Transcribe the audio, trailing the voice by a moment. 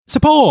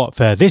Support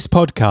for this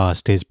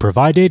podcast is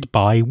provided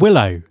by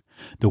Willow,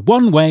 the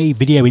one-way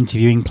video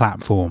interviewing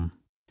platform.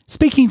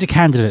 Speaking to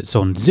candidates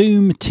on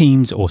Zoom,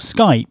 Teams or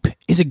Skype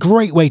is a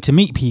great way to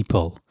meet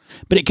people,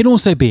 but it can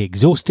also be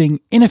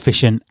exhausting,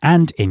 inefficient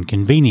and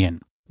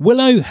inconvenient.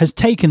 Willow has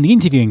taken the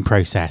interviewing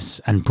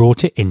process and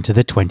brought it into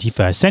the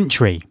 21st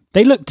century.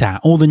 They looked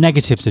at all the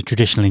negatives of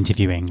traditional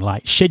interviewing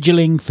like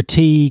scheduling,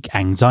 fatigue,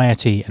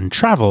 anxiety and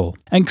travel,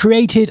 and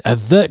created a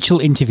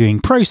virtual interviewing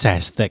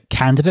process that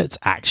candidates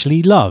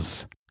actually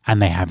love. And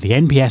they have the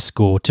NPS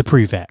score to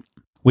prove it.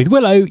 With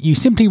Willow, you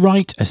simply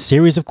write a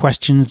series of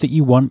questions that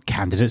you want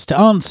candidates to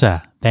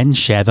answer, then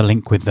share the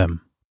link with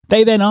them.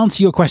 They then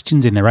answer your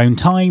questions in their own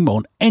time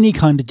on any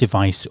kind of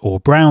device or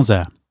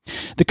browser.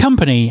 The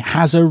company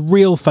has a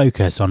real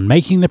focus on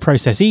making the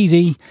process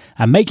easy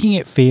and making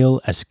it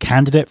feel as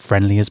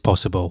candidate-friendly as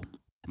possible.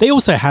 They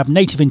also have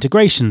native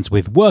integrations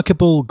with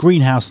Workable,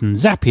 Greenhouse and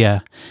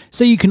Zapier,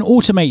 so you can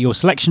automate your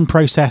selection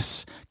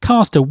process,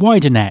 cast a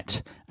wider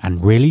net,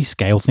 and really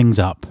scale things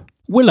up.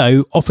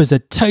 Willow offers a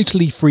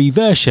totally free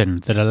version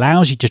that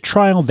allows you to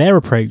trial their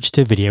approach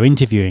to video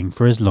interviewing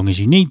for as long as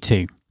you need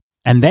to.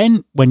 And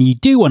then, when you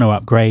do want to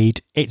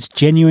upgrade, it's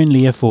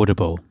genuinely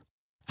affordable.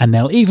 And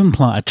they'll even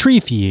plant a tree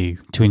for you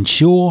to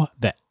ensure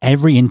that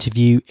every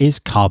interview is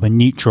carbon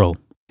neutral.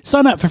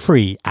 Sign up for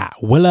free at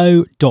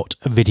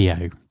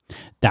willow.video.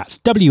 That's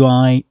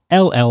WILLO.video.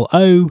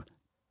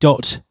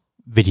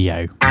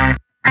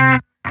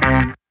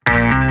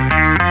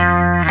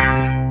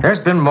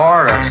 There's been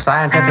more of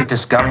scientific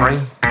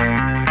discovery,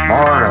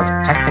 more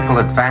of technical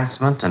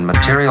advancement and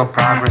material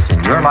progress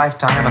in your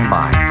lifetime and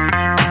mine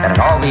than in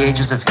all the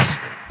ages of history.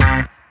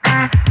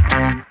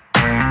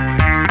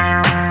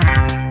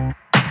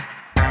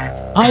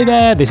 Hi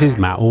there, this is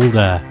Matt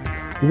Alder.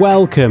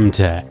 Welcome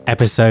to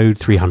episode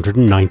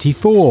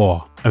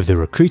 394 of the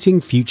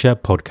Recruiting Future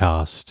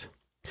podcast.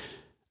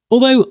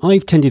 Although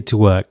I've tended to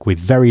work with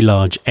very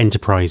large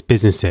enterprise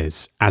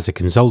businesses as a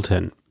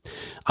consultant,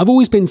 I've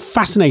always been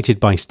fascinated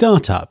by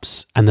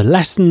startups and the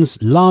lessons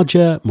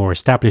larger, more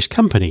established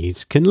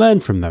companies can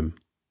learn from them.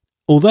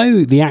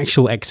 Although the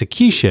actual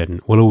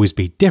execution will always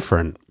be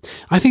different,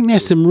 I think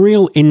there's some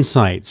real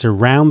insights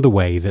around the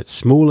way that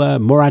smaller,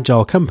 more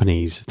agile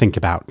companies think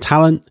about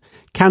talent,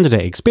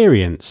 candidate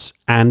experience,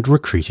 and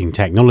recruiting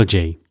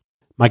technology.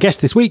 My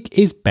guest this week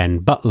is Ben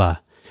Butler,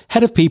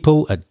 Head of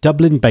People at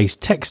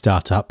Dublin-based tech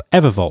startup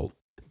Evervolt.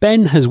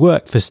 Ben has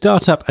worked for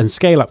startup and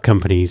scale-up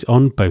companies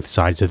on both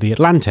sides of the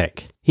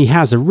Atlantic. He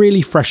has a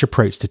really fresh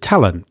approach to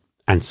talent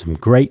and some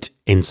great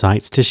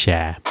insights to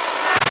share.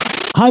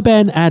 Hi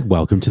Ben, and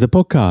welcome to the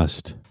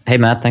podcast. Hey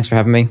Matt, thanks for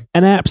having me.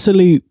 An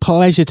absolute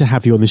pleasure to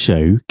have you on the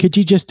show. Could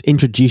you just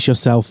introduce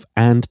yourself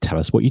and tell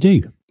us what you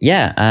do?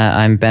 Yeah,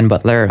 I'm Ben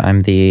Butler.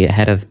 I'm the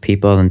head of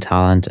people and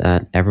talent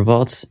at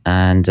Evervolt,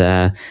 and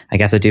I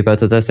guess I do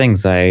both of those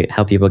things. I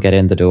help people get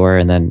in the door,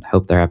 and then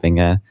help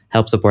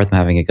support them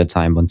having a good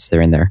time once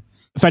they're in there.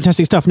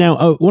 Fantastic stuff. Now,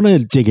 I want to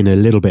dig in a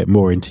little bit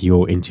more into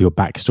your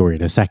backstory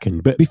in a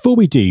second. But before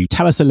we do,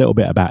 tell us a little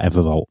bit about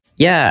Evervolt.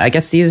 Yeah, I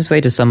guess the easiest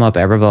way to sum up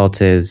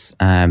Evervolt is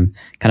kind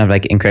of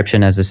like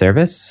encryption as a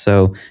service.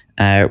 So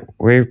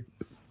we're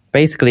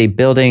basically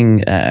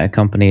building a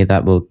company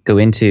that will go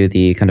into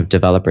the kind of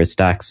developer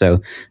stack.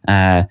 So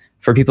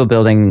for people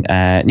building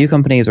new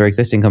companies or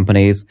existing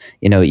companies,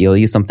 you'll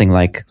use something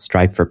like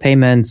Stripe for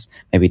payments,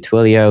 maybe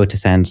Twilio to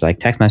send like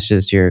text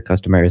messages to your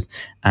customers.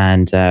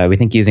 And we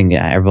think using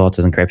Evervolt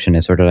as encryption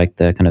is sort of like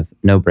the kind of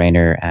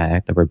no-brainer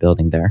that we're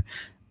building there.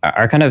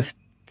 Our kind of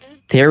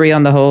theory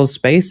on the whole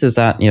space is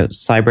that,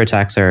 cyber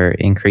attacks are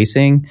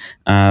increasing.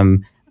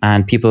 And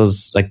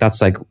people's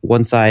that's like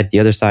one side. The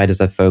other side is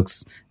that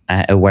folks'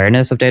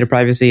 awareness of data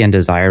privacy and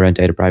desire around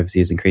data privacy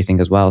is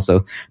increasing as well.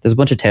 So there's a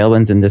bunch of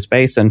tailwinds in this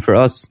space. And for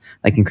us,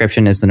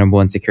 encryption is the number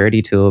one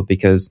security tool,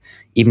 because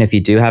even if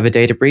you do have a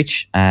data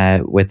breach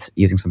with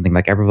using something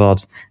like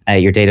Evervolt,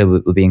 your data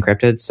will be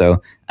encrypted.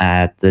 So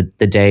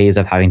the days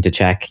of having to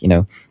check,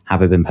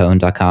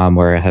 haveibeenpwned.com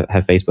or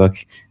have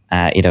Facebook,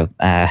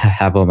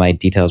 have all my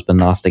details been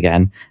lost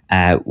again,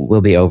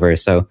 will be over.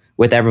 So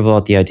with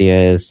Evervolt, the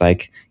idea is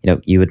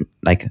you would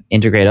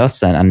integrate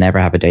us and never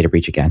have a data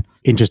breach again.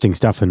 Interesting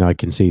stuff, and I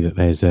can see that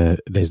there's a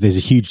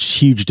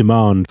huge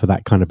demand for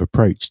that kind of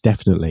approach.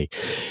 Definitely.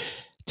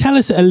 Tell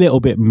us a little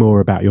bit more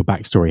about your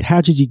backstory.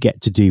 How did you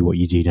get to do what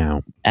you do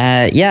now?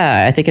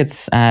 I think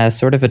it's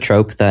sort of a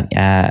trope that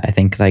I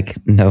think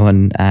no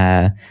one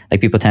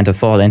people tend to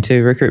fall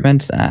into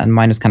recruitment, and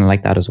mine is kind of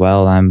like that as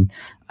well.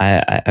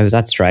 I was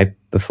at Stripe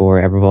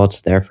before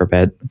Evervolt, there for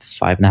about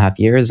 5.5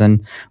 years.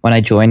 And when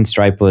I joined,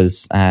 Stripe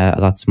was a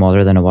lot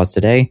smaller than it was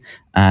today.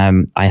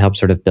 I helped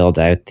sort of build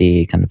out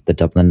the kind of the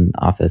Dublin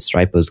office.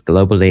 Stripe was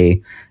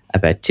globally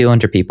about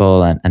 200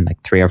 people and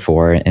 3 or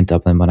 4 in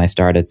Dublin when I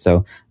started.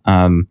 So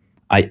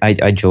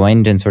I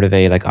joined in sort of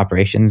a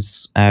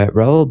operations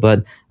role,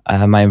 but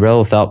my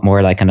role felt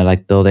more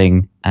like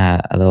building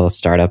a little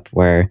startup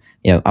where,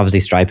 obviously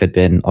Stripe had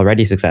been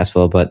already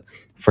successful, but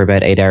for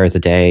about 8 hours a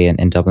day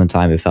in Dublin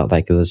time, it felt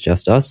like it was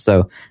just us.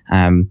 So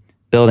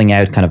building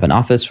out kind of an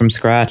office from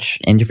scratch,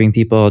 interviewing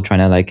people, trying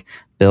to like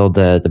build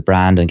the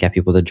brand and get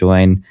people to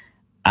join.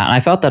 And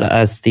I felt that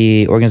as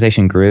the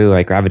organization grew,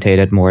 I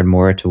gravitated more and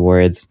more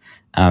towards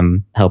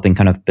helping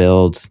kind of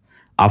build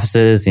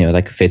offices,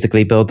 like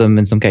physically build them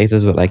in some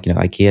cases with like,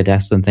 IKEA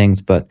desks and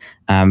things, but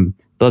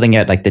building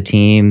out like the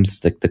teams,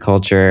 the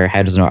culture,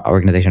 how does an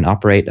organization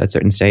operate at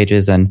certain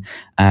stages. And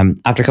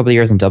after a couple of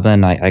years in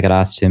Dublin, I got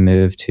asked to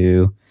move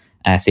to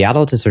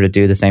Seattle to sort of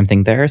do the same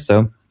thing there.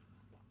 So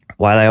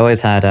while I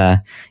always had,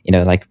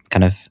 like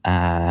kind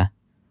of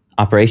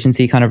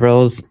operations-y kind of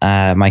roles,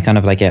 my kind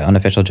of like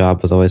unofficial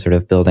job was always sort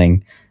of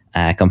building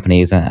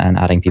companies and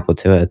adding people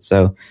to it.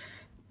 So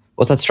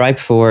was at Stripe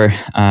for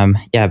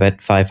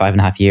about five and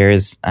a half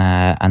years,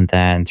 and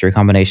then through a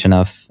combination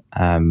of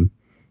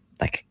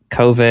like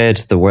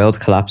COVID, the world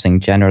collapsing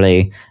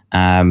generally,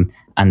 and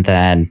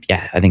then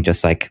I think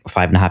just like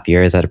 5.5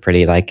 years at a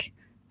pretty like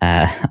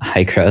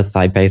high growth,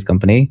 high paced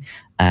company,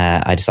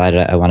 I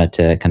decided I wanted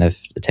to kind of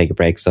take a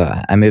break. So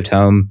I moved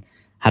home,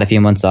 had a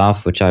few months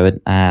off, which I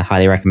would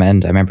highly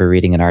recommend. I remember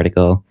reading an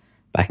article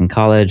back in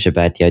college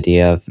about the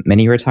idea of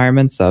mini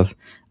retirements of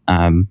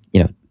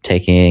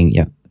taking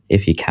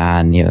if you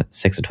can,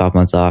 6 to 12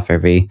 months off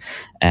every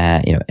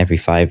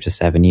 5 to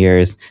 7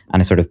 years,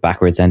 and I sort of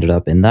backwards ended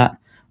up in that.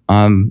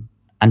 And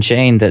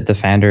Shane, the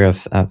founder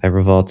of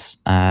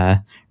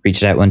EverVault,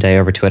 reached out one day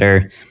over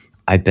Twitter.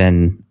 I've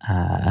been,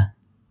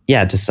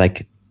 just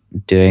like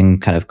doing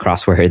kind of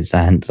crosswords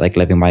and like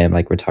living my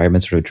like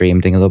retirement sort of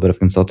dream, doing a little bit of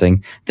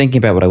consulting, thinking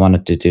about what I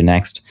wanted to do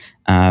next.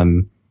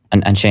 And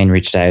Shane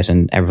reached out,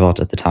 and EverVault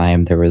at the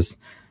time there was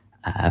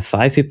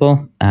 5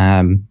 people,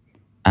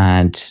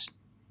 and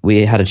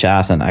we had a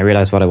chat, and I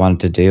realized what I wanted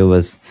to do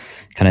was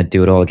kind of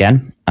do it all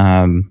again.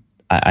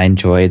 I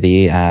enjoy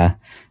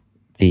the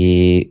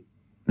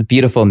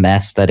beautiful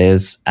mess that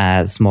is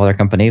smaller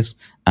companies,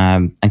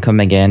 and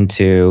coming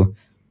into,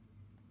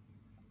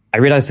 I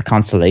realized the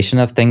constellation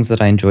of things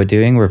that I enjoy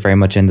doing were very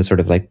much in the sort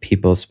of like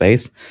people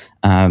space.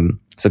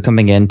 So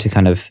coming in to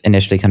kind of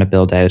initially kind of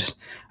build out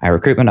a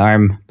recruitment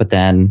arm, but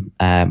then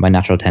my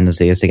natural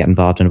tendency is to get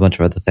involved in a bunch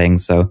of other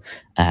things. So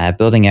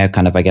building out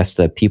kind of, I guess,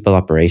 the people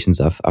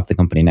operations of the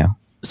company now.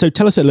 So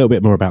tell us a little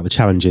bit more about the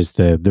challenges,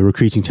 the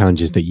recruiting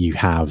challenges that you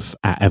have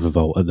at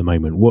EverVault at the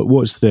moment.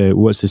 What's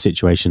the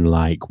situation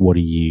like? What are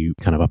you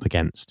kind of up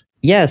against?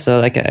 Yeah, so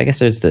like I guess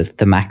there's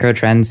the macro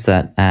trends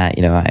that I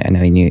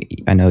know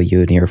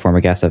you and your former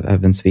guests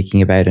have been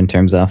speaking about in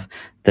terms of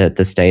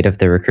the state of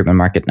the recruitment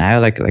market now.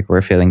 Like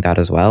we're feeling that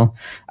as well.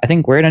 I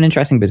think we're in an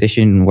interesting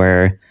position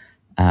where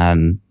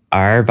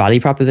our value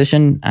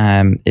proposition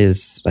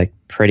is like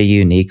pretty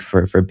unique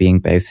for being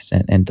based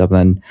in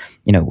Dublin.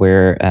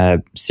 We're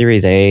a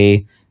Series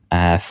A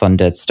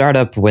funded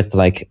startup with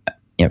like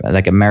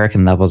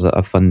American levels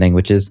of funding,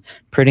 which is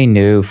pretty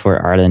new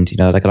for Ireland.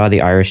 Like a lot of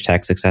the Irish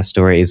tech success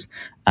stories,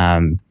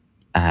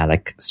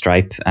 like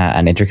Stripe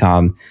and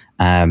Intercom,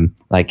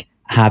 like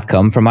have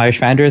come from Irish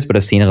founders, but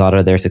have seen a lot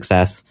of their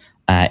success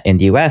in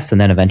the US,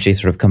 and then eventually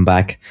sort of come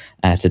back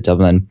to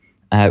Dublin.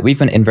 We've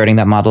been inverting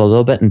that model a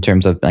little bit in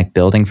terms of like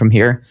building from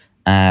here.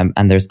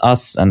 And there's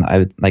us, and I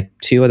would like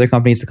 2 other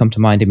companies that come to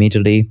mind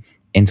immediately,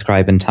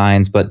 Inscribe and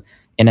Tynes. But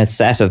in a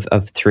set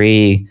of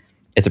 3,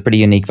 it's a pretty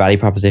unique value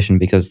proposition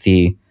because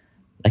the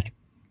like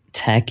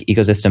tech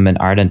ecosystem in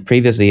Ireland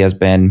previously has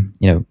been,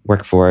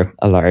 work for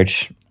a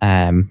large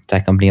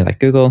tech company like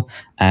Google,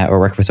 or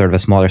work for sort of a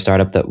smaller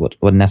startup that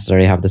wouldn't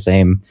necessarily have the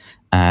same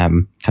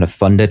kind of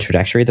funded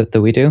trajectory that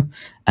we do.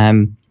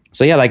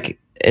 So yeah, like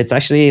it's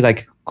actually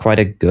like quite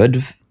a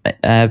good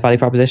value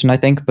proposition, I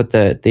think. But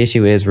the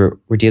issue is we're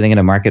dealing in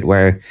a market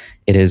where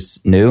it is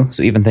new.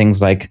 So even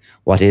things like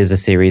what is a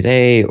Series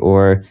A,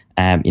 or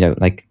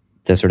like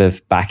the sort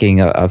of backing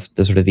of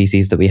the sort of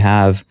VCs that we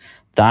have,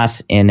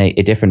 that in a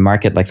different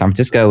market like San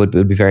Francisco would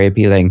be very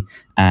appealing.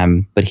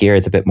 But here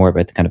it's a bit more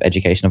about the kind of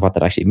education of what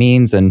that actually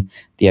means, and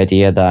the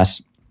idea that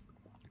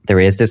there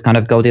is this kind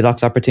of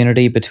Goldilocks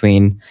opportunity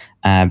between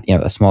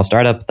a small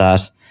startup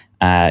that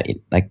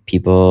like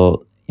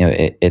people,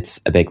 it's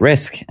a big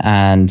risk,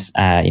 and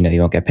you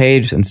won't get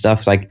paid and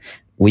stuff. Like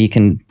we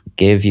can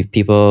give you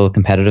people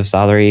competitive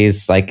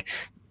salaries, like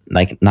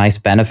nice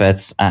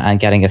benefits, and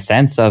getting a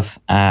sense of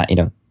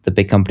the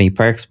big company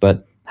perks,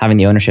 but having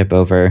the ownership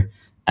over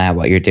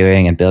what you're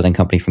doing and building a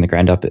company from the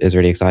ground up is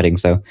really exciting.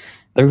 So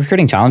the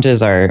recruiting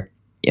challenges are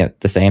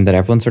the same that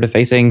everyone's sort of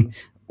facing.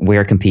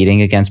 We're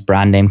competing against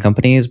brand name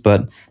companies,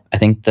 but I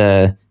think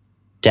the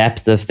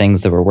depth of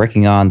things that we're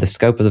working on, the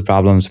scope of the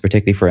problems,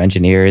 particularly for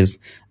engineers,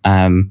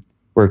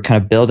 we're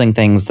kind of building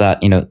things that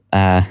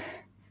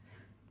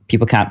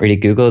people can't really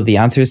Google the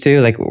answers to.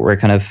 Like we're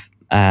kind of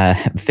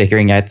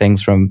figuring out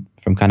things from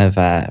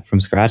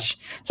scratch.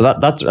 So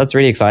that's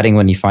really exciting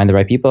when you find the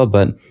right people.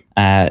 But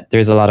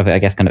there's a lot of, I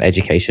guess, kind of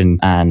education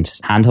and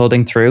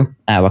hand-holding through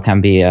what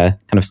can be a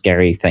kind of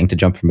scary thing to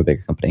jump from a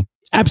bigger company.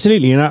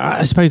 Absolutely, and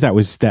I suppose that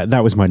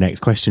was my next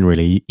question.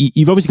 Really,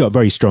 you've obviously got a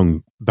very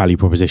strong value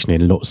proposition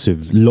in lots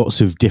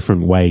of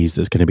different ways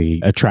that's going to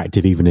be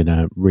attractive, even in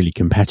a really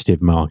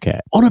competitive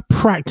market. On a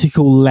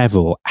practical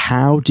level,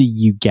 how do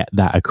you get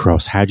that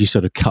across? How do you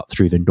sort of cut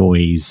through the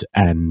noise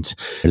and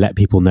let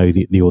people know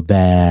that you're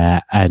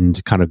there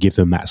and kind of give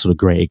them that sort of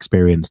great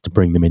experience to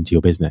bring them into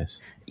your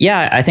business?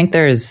 Yeah, I think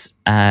there's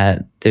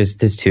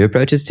two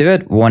approaches to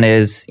it. One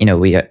is,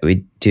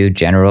 we do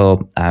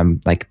general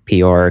like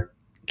PR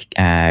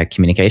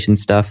communication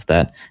stuff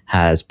that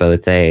has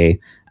both a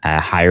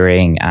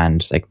hiring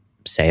and like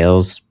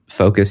sales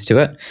focus to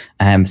it.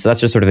 So that's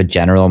just sort of a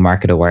general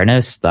market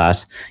awareness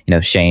that,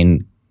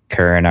 Shane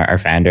Curran, our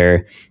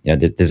founder,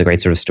 there's a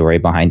great sort of story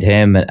behind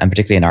him, and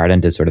particularly in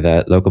Ireland is sort of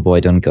a local boy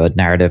done good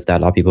narrative that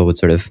a lot of people would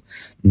sort of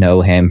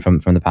know him from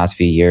the past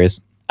few years.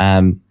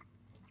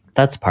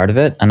 That's part of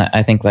it. And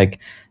I think like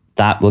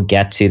that will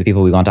get to the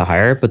people we want to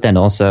hire, but then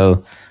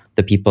also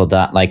the people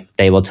that like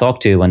they will talk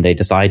to when they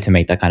decide to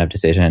make that kind of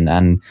decision.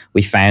 And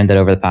we found that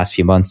over the past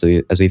few months,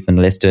 as we've been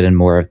listed in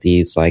more of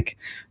these, like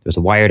there was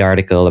a Wired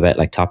article about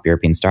like top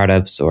European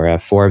startups, or a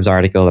Forbes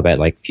article about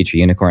like future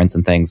unicorns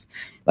and things.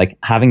 Like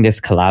having this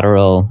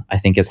collateral, I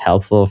think, is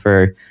helpful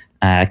for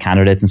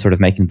candidates in sort of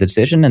making the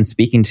decision and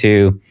speaking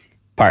to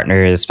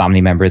partners,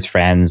 family members,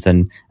 friends,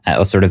 and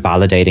sort of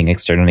validating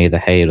externally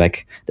that, hey,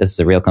 like this is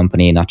a real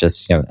company, not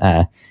just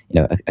a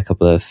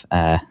couple of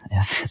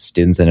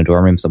students in a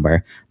dorm room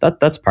somewhere.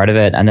 That's part of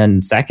it. And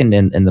then second,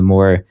 in the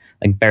more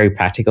like very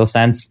practical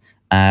sense,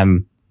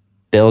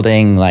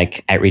 building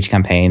like outreach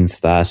campaigns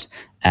that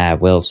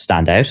will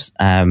stand out.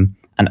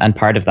 And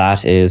part of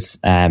that is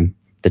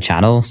the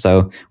channel.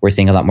 So we're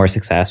seeing a lot more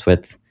success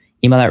with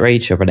email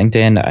outreach over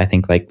LinkedIn. I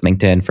think like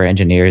LinkedIn for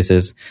engineers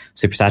is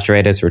super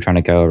saturated, so we're trying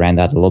to go around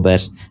that a little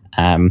bit.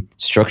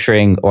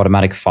 Structuring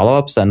automatic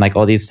follow-ups and like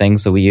all these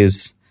things. So we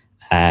use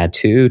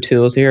two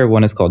tools here.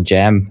 One is called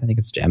Gem. I think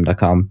it's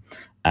gem.com.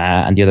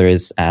 And the other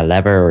is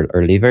Lever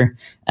or Lever.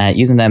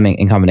 Using them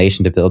in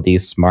combination to build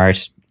these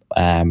smart,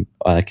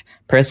 like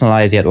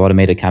personalized yet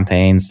automated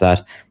campaigns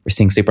that we're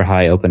seeing super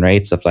high open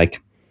rates of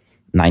like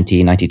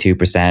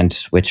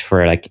 92%, which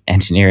for like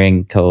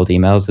engineering cold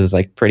emails is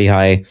like pretty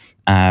high,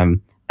 and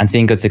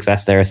seeing good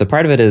success there. So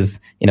part of it is,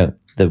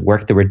 the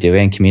work that we're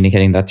doing,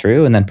 communicating that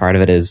through. And then part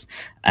of it is,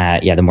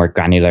 the more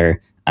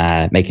granular,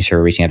 making sure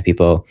we're reaching out to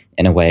people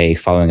in a way,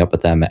 following up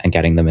with them and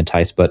getting them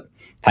enticed. But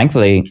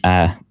thankfully,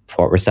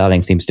 what we're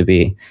selling seems to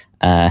be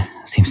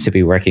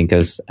working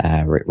because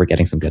we're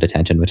getting some good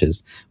attention, which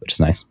is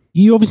nice.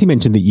 You obviously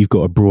mentioned that you've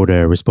got a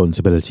broader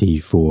responsibility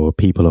for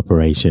people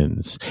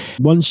operations.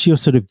 Once you're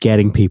sort of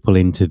getting people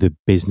into the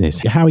business,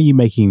 how are you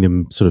making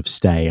them sort of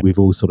stay? We've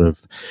all sort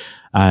of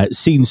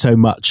seen so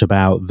much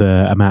about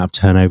the amount of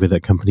turnover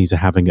that companies are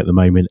having at the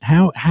moment.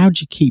 How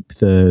do you keep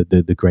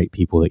the great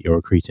people that you're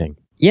recruiting?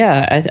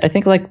 Yeah, I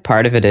think like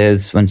part of it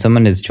is when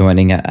someone is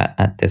joining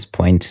at this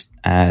point,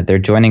 they're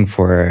joining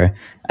for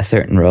a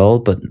certain role,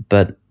 but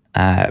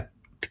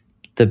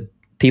the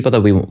people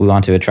that we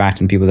want to attract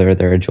and people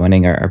that are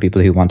joining are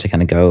people who want to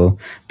kind of go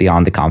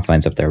beyond the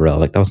confines of their role.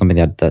 Like that was something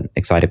that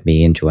excited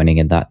me in joining,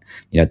 in that,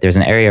 there's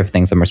an area of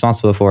things I'm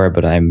responsible for,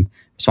 but I'm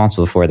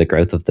responsible for the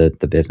growth of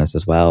the business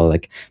as well.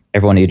 Like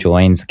everyone who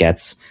joins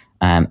gets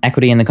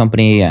equity in the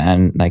company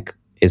and like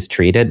is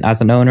treated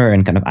as an owner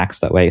and kind of acts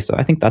that way. So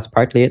I think that's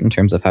partly it in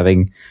terms of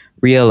having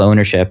real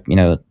ownership.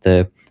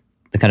 The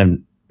kind of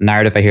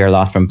narrative I hear a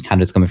lot from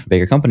candidates coming from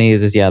bigger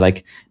companies is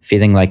like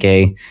feeling like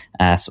a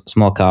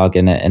small cog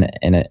in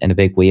a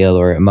big wheel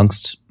or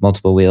amongst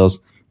multiple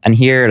wheels. And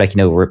here,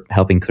 we're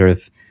helping sort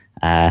of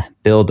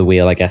build the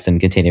wheel, I guess, and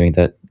continuing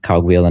the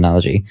cogwheel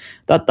analogy.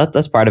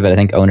 That's part of it. I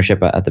think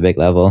ownership at the big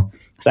level.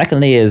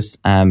 Secondly is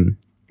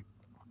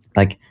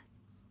like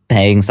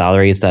paying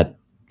salaries that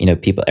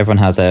everyone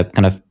has a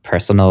kind of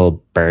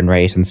personal burn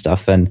rate and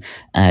stuff, and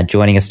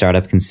joining a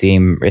startup can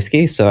seem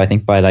risky. So I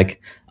think by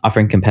like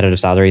offering competitive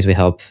salaries, we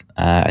help,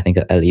 I think,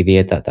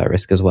 alleviate that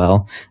risk as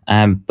well.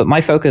 But my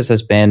focus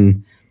has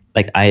been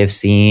like, I have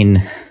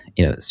seen,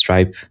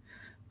 Stripe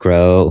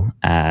grow,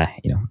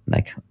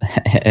 like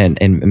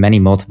in many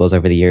multiples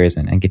over the years,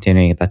 and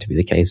continuing that to be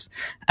the case.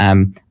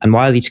 And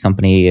while each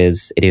company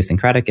is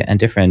idiosyncratic and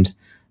different,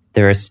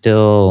 there are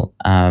still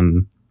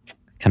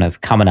kind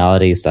of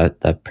commonalities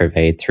that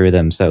pervade through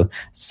them. So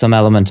some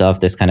element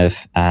of this kind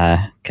of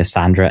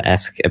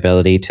Cassandra-esque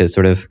ability to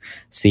sort of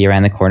see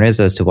around the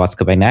corners as to what's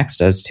coming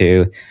next, as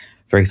to,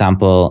 for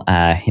example,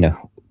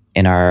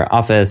 in our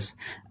office,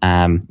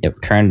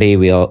 currently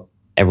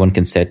everyone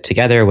can sit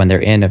together when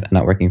they're in and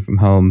not working from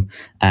home.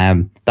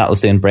 That will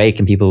soon break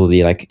and people will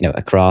be like,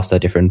 across a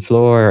different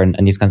floor and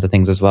these kinds of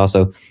things as well.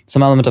 So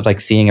some element of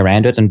like seeing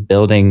around it and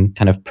building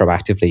kind of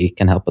proactively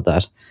can help with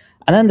that.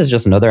 And then there's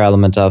just another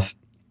element of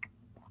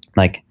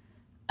like,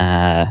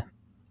 I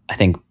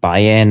think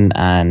buy-in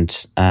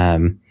and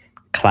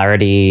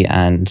clarity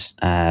and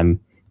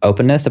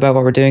openness about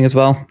what we're doing as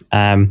well.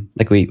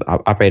 Like we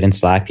operate in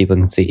Slack, people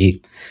can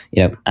see,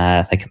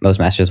 like most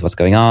messages, what's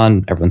going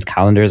on. Everyone's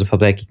calendars are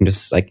public. You can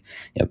just like,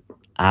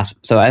 ask.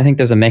 So I think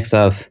there's a mix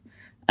of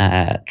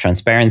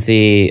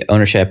transparency,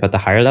 ownership at the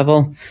higher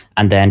level,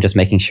 and then just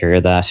making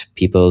sure that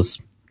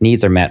people's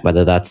needs are met,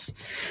 whether that's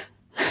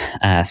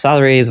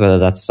salaries, whether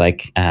that's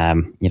other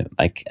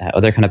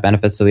kind of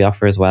benefits that we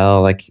offer as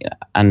well.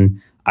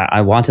 And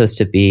I want us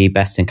to be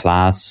best in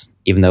class,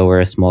 even though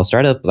we're a small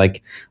startup.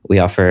 Like, we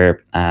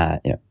offer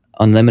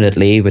unlimited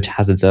leave, which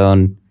has its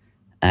own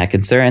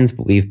concerns,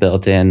 but we've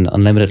built in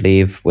unlimited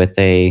leave with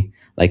a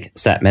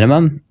set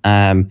minimum,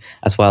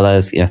 as well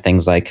as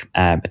things like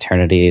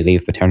maternity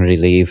leave, paternity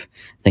leave,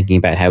 thinking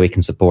about how we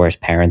can support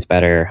parents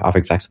better,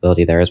 offering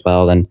flexibility there as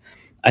well. And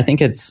I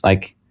think it's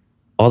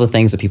all the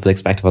things that people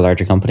expect of a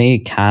larger company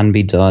can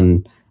be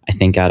done, I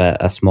think,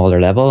 at a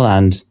smaller level.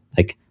 And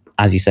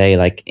as you say,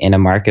 in a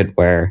market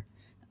where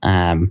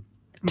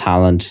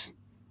talent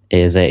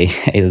is a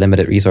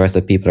limited resource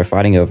that people are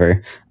fighting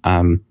over,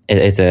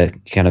 it's a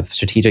kind of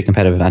strategic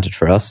competitive advantage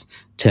for us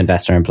to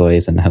invest in our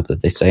employees and hope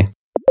that they stay.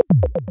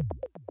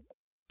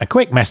 A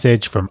quick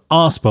message from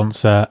our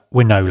sponsor,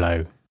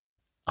 Wonolo.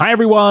 Hi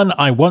everyone,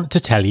 I want to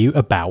tell you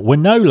about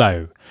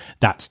Wonolo.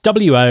 That's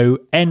Wonolo.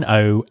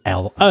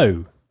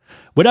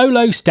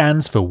 Wonolo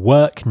stands for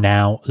Work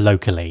Now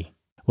Locally.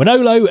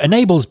 Wonolo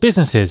enables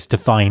businesses to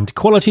find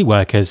quality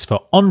workers for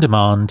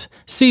on-demand,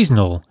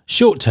 seasonal,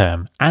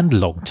 short-term and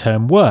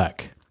long-term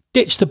work.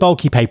 Ditch the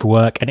bulky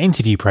paperwork and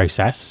interview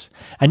process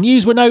and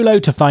use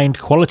Wonolo to find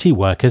quality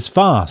workers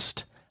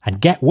fast and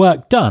get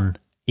work done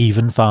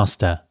even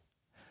faster.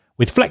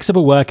 With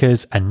flexible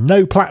workers and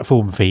no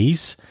platform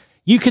fees,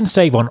 you can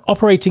save on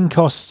operating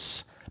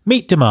costs,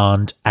 meet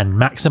demand, and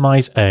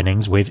maximise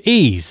earnings with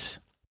ease.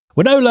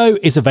 Wonolo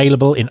is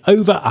available in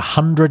over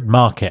 100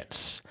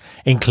 markets,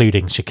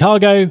 including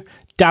Chicago,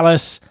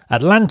 Dallas,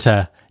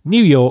 Atlanta,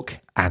 New York,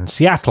 and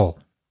Seattle.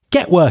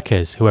 Get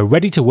workers who are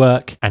ready to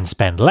work and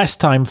spend less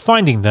time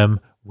finding them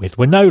with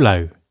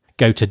Wonolo.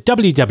 Go to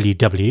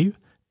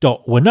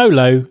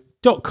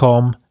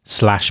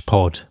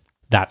www.wonolo.com/pod.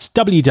 That's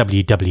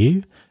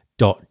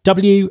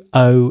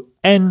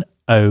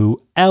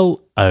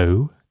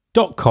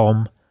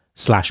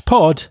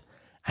www.wonolo.com/pod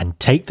and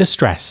take the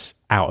stress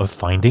out of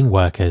finding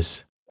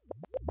workers.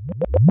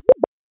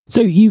 So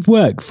you've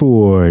worked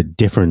for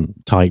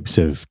different types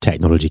of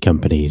technology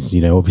companies.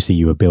 Obviously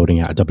you were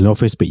building out a Dublin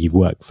office, but you've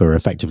worked for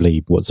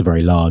effectively what's a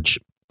very large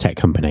tech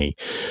company.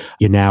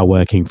 You're now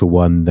working for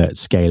one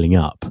that's scaling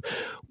up.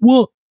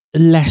 What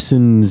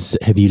lessons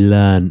have you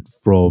learned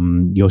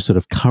from your sort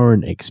of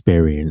current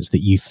experience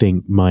that you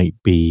think might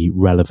be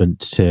relevant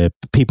to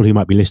people who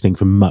might be listening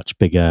from much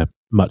bigger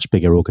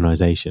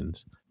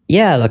organizations?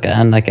 Yeah, look,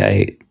 and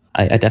I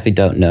definitely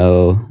don't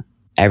know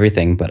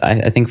everything, but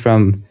I think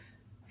from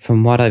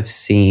what I've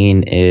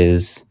seen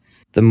is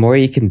the more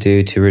you can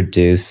do to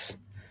reduce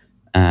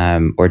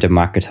or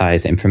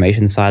democratize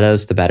information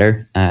silos, the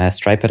better.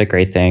 Stripe had a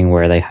great thing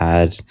where they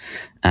had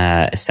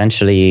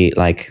essentially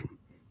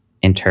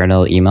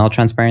internal email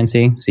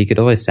transparency. So you could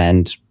always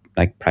send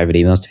private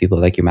emails to people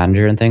like your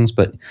manager and things,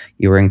 but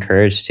you were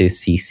encouraged to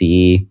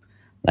CC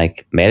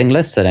mailing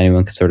lists that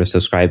anyone could sort of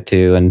subscribe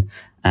to. And,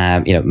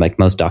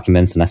 most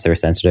documents, unless they were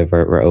sensitive,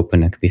 were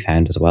open and could be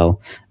found as well.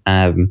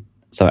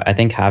 So I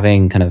think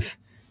having kind of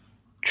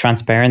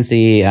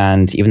transparency,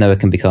 and even though it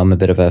can become a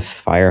bit of a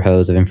fire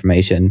hose of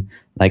information,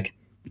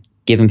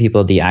 giving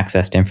people the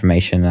access to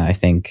information, I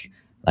think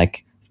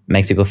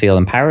makes people feel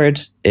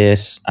empowered.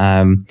 It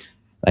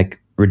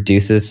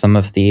reduces some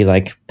of the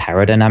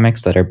power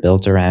dynamics that are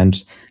built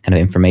around kind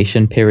of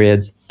information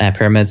pyramids.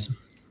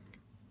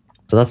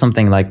 So that's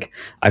something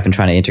I've been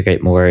trying to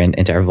integrate more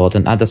into Evervault,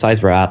 and at the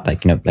size we're at,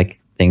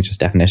 things just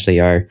definitely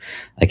are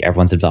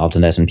everyone's involved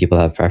in it and people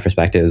have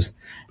perspectives.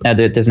 Now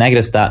there's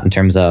negatives to that in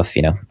terms of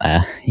you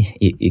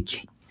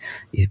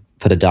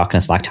put a doc in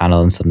a Slack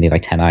channel and suddenly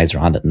 10 eyes are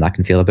on it, and that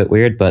can feel a bit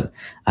weird. But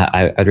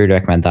I'd really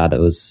recommend that. It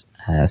was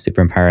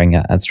super empowering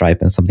at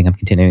Stripe, and something I'm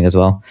continuing as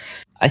well.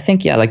 I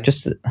think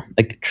just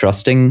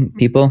trusting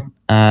people,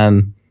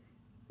 in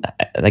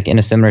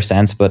a similar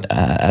sense, but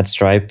at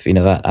Stripe,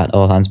 at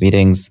all hands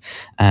meetings,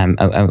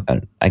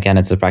 again,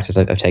 it's a practice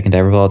I've taken to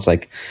Evervault.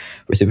 It's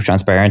we're super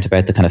transparent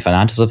about the kind of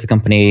financials of the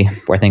company,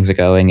 where things are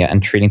going,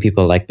 and treating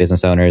people like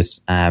business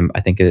owners. I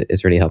think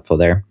is really helpful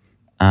there.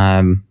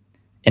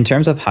 In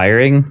terms of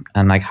hiring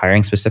and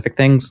hiring specific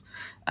things,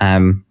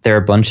 there are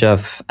a bunch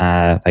of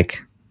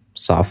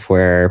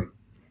software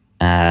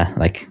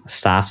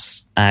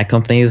SaaS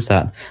companies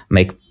that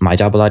make my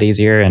job a lot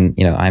easier. And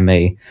I'm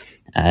a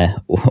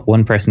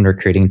one person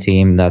recruiting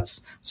team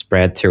that's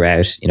spread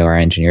throughout our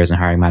engineers and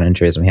hiring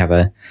managers, and we have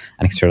an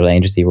external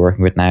agency we're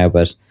working with now.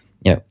 But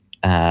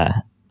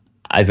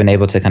I've been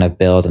able to kind of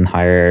build and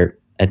hire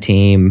a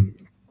team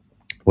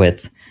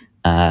with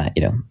a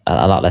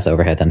lot less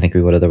overhead than I think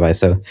we would otherwise.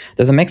 So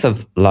there's a mix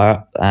of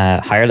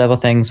higher level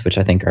things, which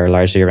I think are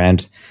largely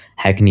around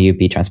how can you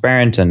be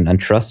transparent and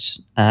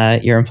trust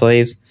your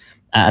employees.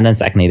 And then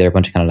secondly, there are a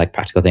bunch of kind of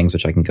practical things,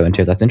 which I can go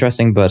into if that's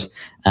interesting. But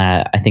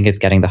I think it's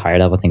getting the higher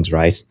level things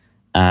right.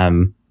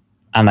 And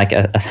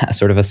a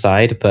sort of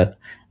aside, but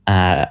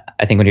I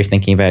think when you're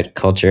thinking about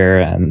culture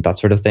and that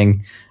sort of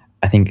thing,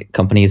 I think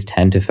companies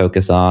tend to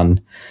focus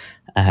on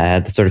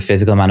the sort of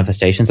physical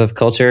manifestations of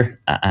culture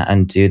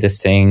and do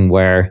this thing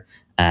where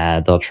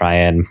they'll try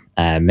and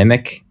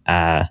mimic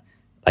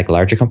like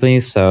larger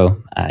companies.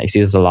 So you see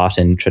this a lot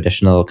in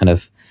traditional kind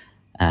of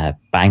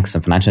banks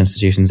and financial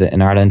institutions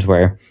in Ireland,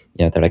 where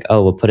they're like,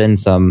 oh, we'll put in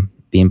some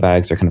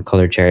beanbags or kind of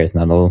colored chairs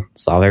and that'll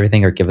solve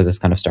everything or give us this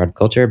kind of startup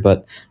culture.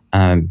 But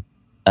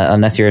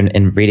unless you're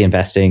in really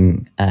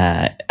investing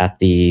at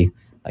the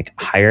like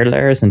higher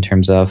layers in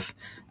terms of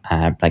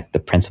like the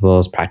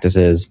principles,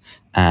 practices,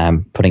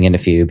 putting in a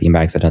few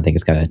beanbags, I don't think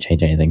it's going to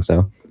change anything.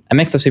 So a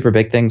mix of super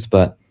big things,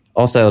 but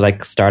also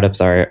like startups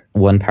are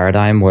one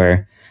paradigm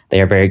where they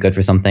are very good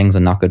for some things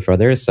and not good for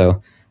others.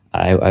 So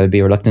I would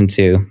be reluctant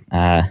to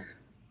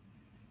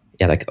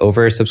like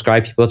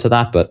oversubscribe people to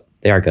that, but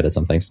they are good at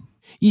some things.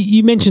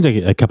 You mentioned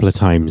a couple of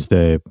times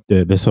the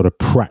sort of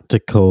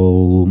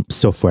practical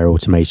software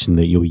automation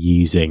that you're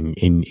using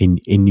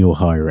in your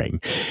hiring.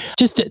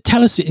 Just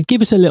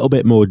give us a little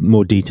bit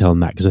more detail on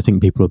that, because I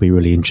think people will be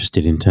really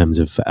interested in terms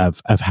of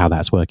how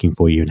that's working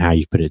for you and how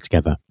you've put it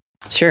together.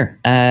 Sure.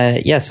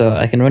 So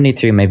I can run you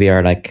through maybe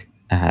our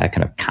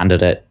kind of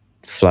candidate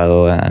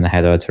flow and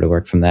how that would sort of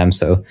work from them.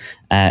 So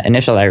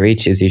initial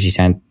outreach is usually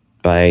sent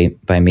by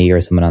me or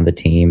someone on the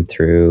team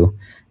through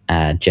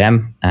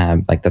Gem.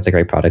 That's a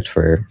great product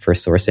for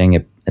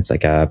sourcing. It's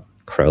like a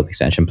Chrome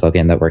extension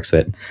plugin that works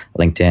with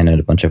LinkedIn and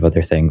a bunch of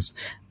other things.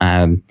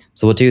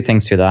 So we'll do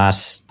things through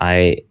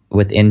that.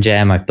 Within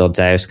Gem, I've built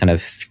out kind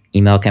of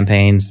email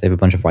campaigns. They have a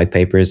bunch of white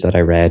papers that I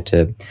read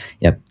to,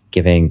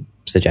 giving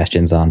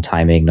suggestions on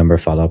timing, number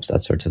of follow-ups, that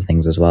sorts of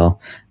things as well.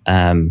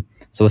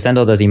 So we'll send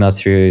all those emails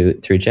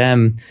through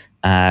Gem.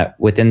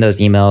 Within those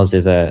emails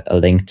is a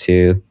link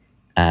to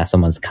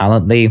someone's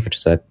Calendly, which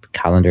is a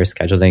calendar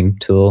scheduling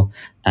tool.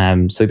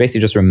 So we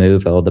basically just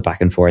remove all the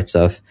back and forths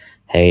of,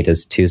 hey,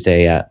 does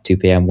Tuesday at 2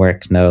 p.m.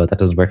 work? No, that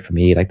doesn't work for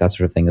me, like that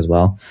sort of thing as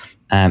well.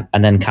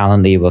 And then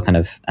Calendly will kind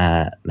of,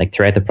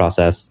 throughout the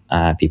process,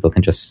 people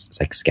can just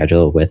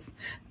schedule with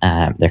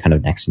their kind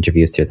of next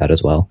interviews through that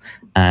as well.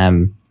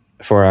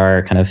 For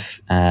our kind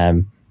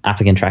of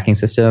applicant tracking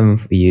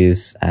system, we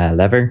use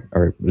Lever,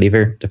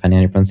 depending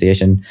on your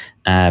pronunciation.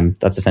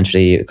 That's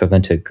essentially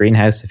equivalent to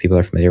Greenhouse, if people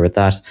are familiar with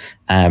that.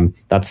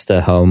 That's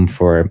the home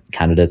for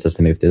candidates as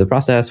they move through the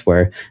process,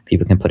 where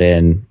people can put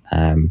in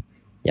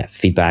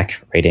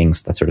feedback,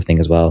 ratings, that sort of thing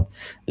as well.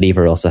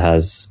 Lever also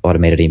has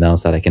automated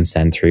emails that I can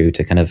send through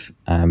to kind of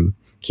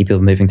keep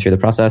people moving through the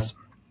process.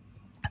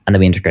 And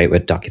then we integrate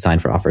with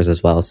DocuSign for offers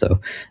as well. So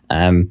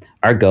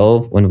our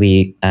goal when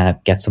we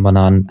get someone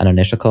on an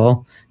initial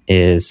call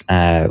is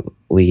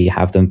we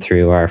have them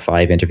through our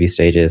 5 interview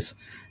stages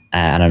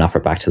and an offer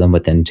back to them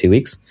within 2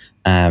 weeks.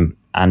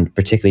 And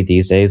particularly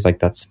these days,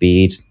 that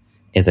speed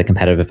is a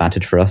competitive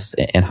advantage for us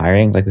in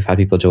hiring. We've had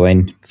people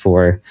join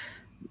for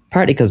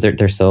partly because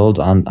they're sold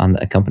on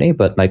a company,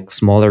 but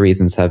smaller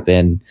reasons have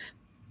been,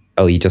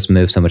 oh, you just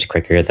move so much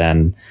quicker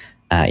than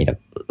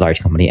large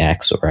company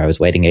X, or I was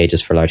waiting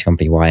ages for large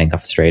company Y and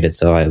got frustrated,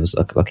 so I was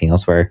looking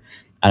elsewhere.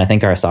 And I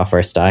think our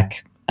software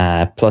stack,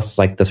 plus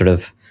the sort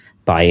of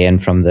buy-in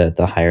from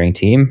the hiring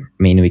team,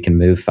 mean we can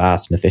move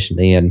fast and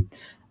efficiently. And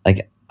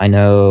I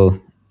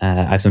know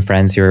I have some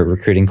friends who are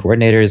recruiting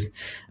coordinators,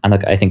 and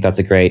I think that's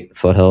a great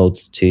foothold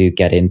to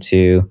get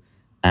into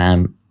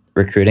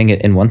recruiting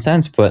in one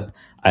sense. But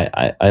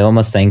I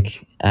almost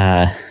think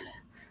that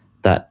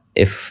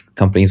if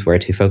companies were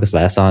to focus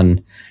less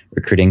on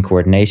recruiting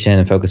coordination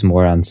and focus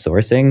more on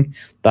sourcing,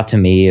 that to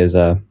me is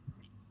a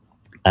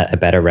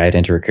better route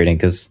into recruiting,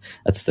 because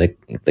that's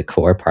the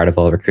core part of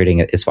all recruiting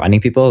is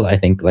finding people. I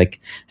think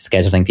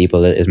scheduling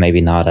people is maybe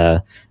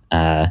not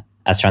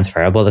as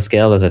transferable a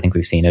skill as I think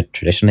we've seen it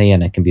traditionally,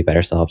 and it can be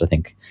better solved, I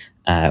think,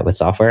 with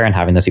software, and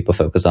having those people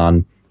focus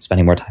on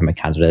spending more time with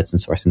candidates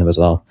and sourcing them as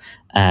well.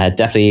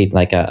 Definitely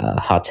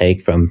a hot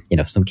take from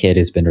some kid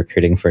who's been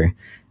recruiting for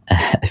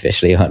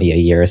officially only a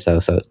year or so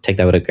take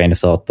that with a grain of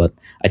salt, but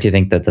I do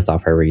think that the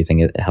software we're using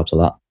it helps a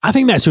lot. I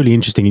think that's really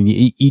interesting, and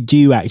you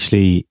do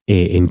actually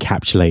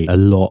encapsulate a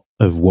lot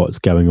of what's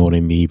going on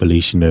in the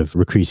evolution of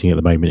recruiting at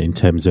the moment, in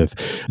terms of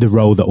the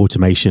role that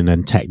automation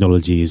and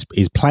technology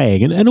is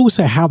playing, and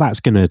also how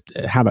that's going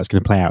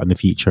to play out in the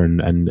future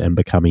and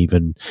become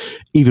even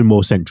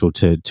more central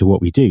to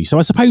what we do. So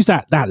I suppose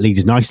that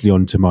leads nicely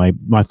on to my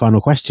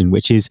final question,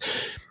 which is,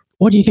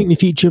 what do you think the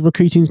future of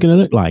recruiting is going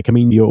to look like? I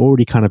mean, you're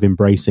already kind of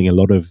embracing a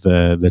lot of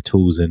the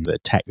tools and the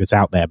tech that's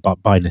out there,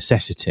 but by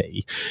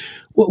necessity.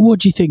 What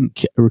do you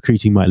think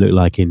recruiting might look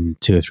like in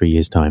 2 or 3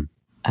 years' time?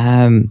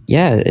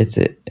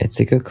 It's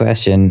a good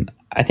question.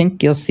 I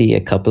think you'll see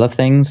a couple of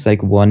things.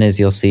 One is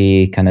you'll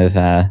see kind of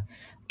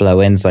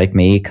blow-ins like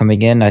me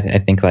coming in. I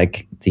think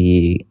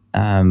the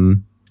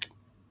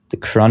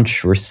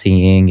crunch we're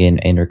seeing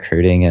in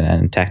recruiting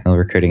and technical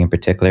recruiting in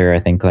particular, I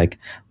think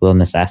will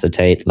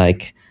necessitate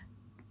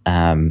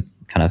kind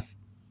of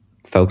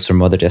folks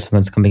from other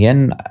disciplines coming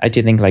in. I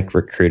do think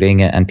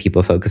recruiting and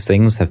people focused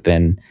things have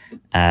been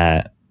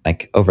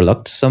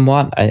overlooked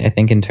somewhat, I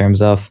think, in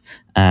terms of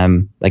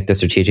the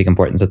strategic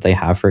importance that they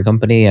have for a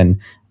company. And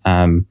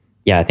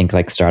I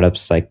think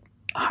startups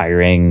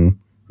hiring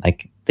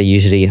like they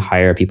usually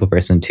hire a people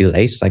person too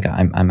late. Like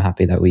I'm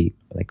happy that we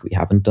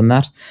haven't done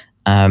that.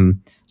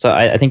 So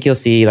I think you'll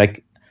see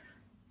like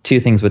two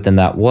things within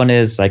that. One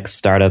is like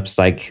startups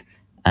like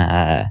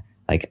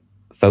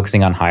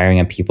focusing on hiring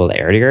and people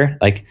earlier,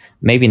 like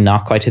maybe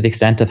not quite to the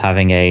extent of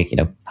having a, you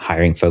know,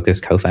 hiring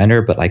focused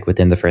co-founder, but like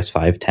within the first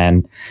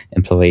 5-10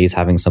 employees,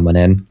 having someone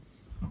in.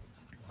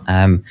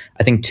 I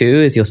think two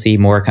is you'll see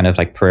more kind of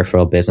like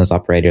peripheral business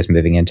operators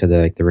moving into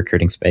the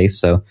recruiting space.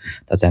 So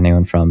that's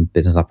anyone from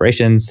business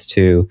operations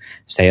to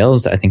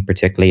sales. I think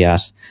particularly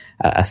at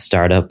a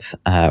startup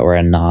or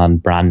a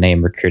non-brand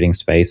name recruiting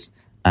space,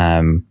 you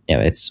know,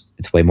 it's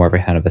way more of a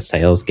kind of a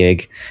sales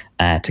gig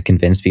to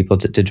convince people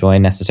to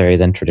join necessarily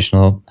than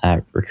traditional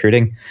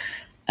recruiting.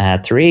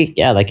 Three,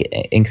 yeah, like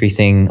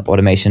increasing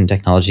automation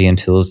technology and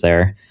tools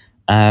there.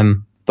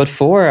 But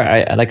four,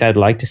 I'd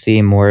like to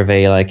see more of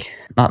a like,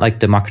 not like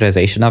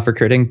democratization of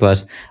recruiting,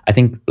 but I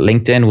think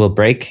LinkedIn will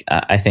break.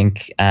 I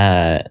think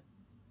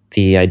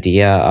the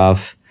idea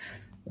of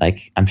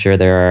like, I'm sure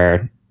there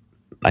are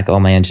like all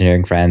my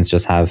engineering friends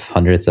just have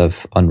hundreds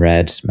of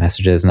unread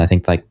messages, and I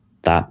think like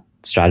that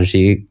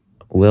strategy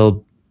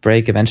will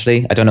break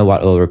eventually. I don't know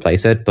what will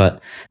replace it,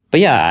 but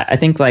yeah, I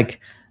think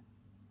like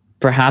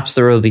perhaps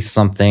there will be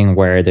something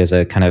where there's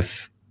a kind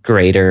of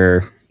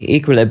greater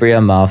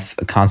equilibrium of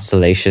a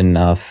constellation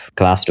of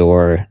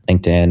Glassdoor,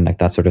 LinkedIn, like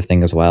that sort of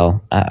thing as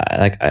well.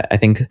 I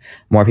think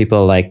more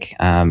people like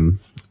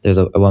there's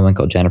a woman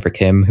called Jennifer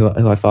Kim who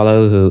I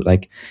follow, who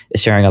like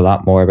is sharing a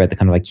lot more about the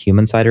kind of like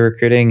human side of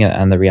recruiting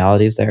and the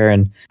realities there.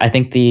 And I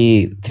think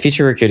the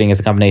future of recruiting is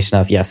a combination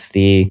of, yes,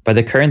 by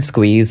the current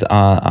squeeze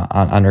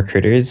on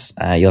recruiters,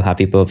 you'll have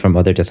people from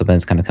other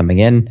disciplines kind of coming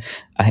in.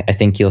 I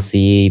think you'll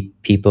see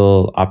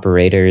people,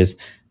 operators,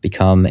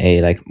 become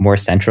a like more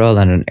central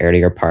and an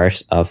earlier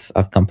part of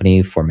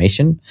company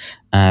formation.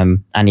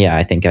 And yeah,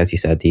 I think, as you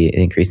said, the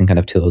increasing kind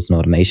of tools and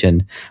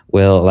automation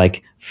will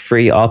like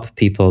free up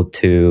people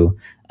to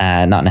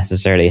not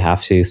necessarily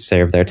have to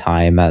serve their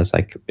time as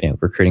like, you know,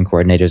 recruiting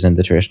coordinators in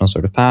the traditional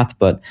sort of path,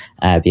 but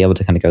be able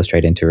to kind of go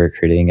straight into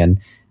recruiting. And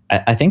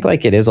I think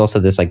like it is also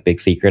this like big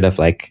secret of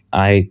like,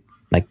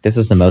 this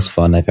is the most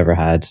fun I've ever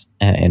had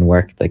in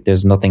work. Like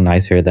there's nothing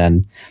nicer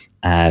than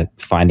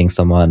finding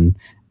someone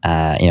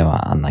you know,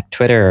 on like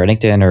Twitter or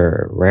LinkedIn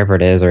or wherever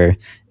it is, or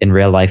in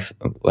real life,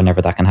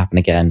 whenever that can happen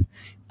again,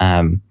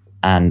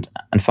 and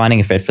finding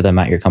a fit for them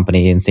at your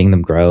company and seeing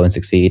them grow and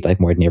succeed, like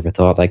more than you ever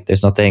thought. Like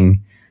there's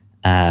nothing,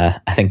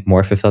 I think,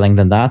 more fulfilling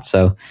than that.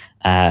 So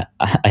I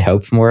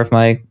hope more of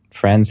my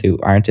friends who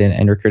aren't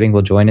in recruiting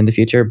will join in the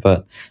future.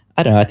 But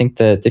I don't know. I think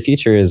the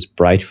future is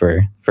bright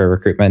for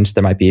recruitment.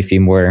 There might be a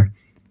few more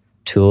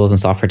tools and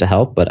software to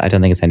help, but I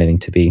don't think it's anything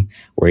to be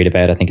worried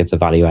about. I think it's a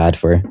value add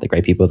for the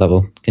great people that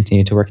will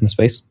continue to work in the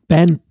space.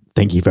 Ben,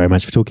 thank you very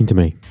much for talking to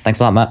me. Thanks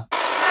a lot, Matt.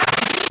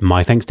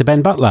 My thanks to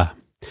Ben Butler.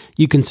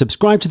 You can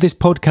subscribe to this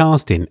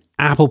podcast in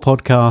Apple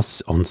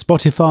Podcasts, on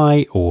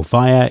Spotify, or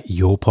via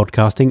your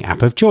podcasting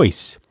app of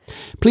choice.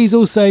 Please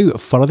also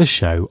follow the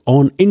show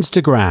on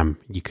Instagram.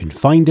 You can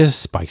find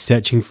us by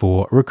searching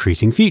for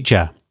Recruiting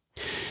Future.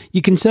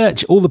 You can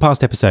search all the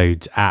past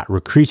episodes at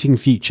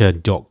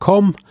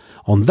recruitingfuture.com.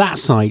 On that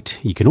site,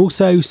 you can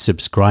also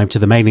subscribe to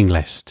the mailing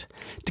list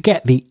to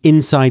get the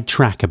inside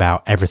track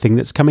about everything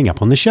that's coming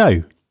up on the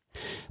show.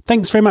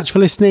 Thanks very much for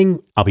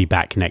listening. I'll be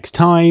back next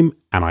time,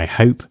 and I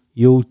hope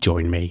you'll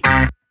join me.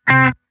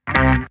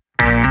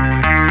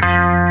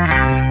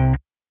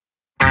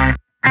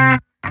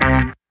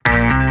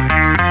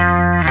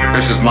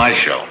 This is my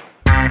show.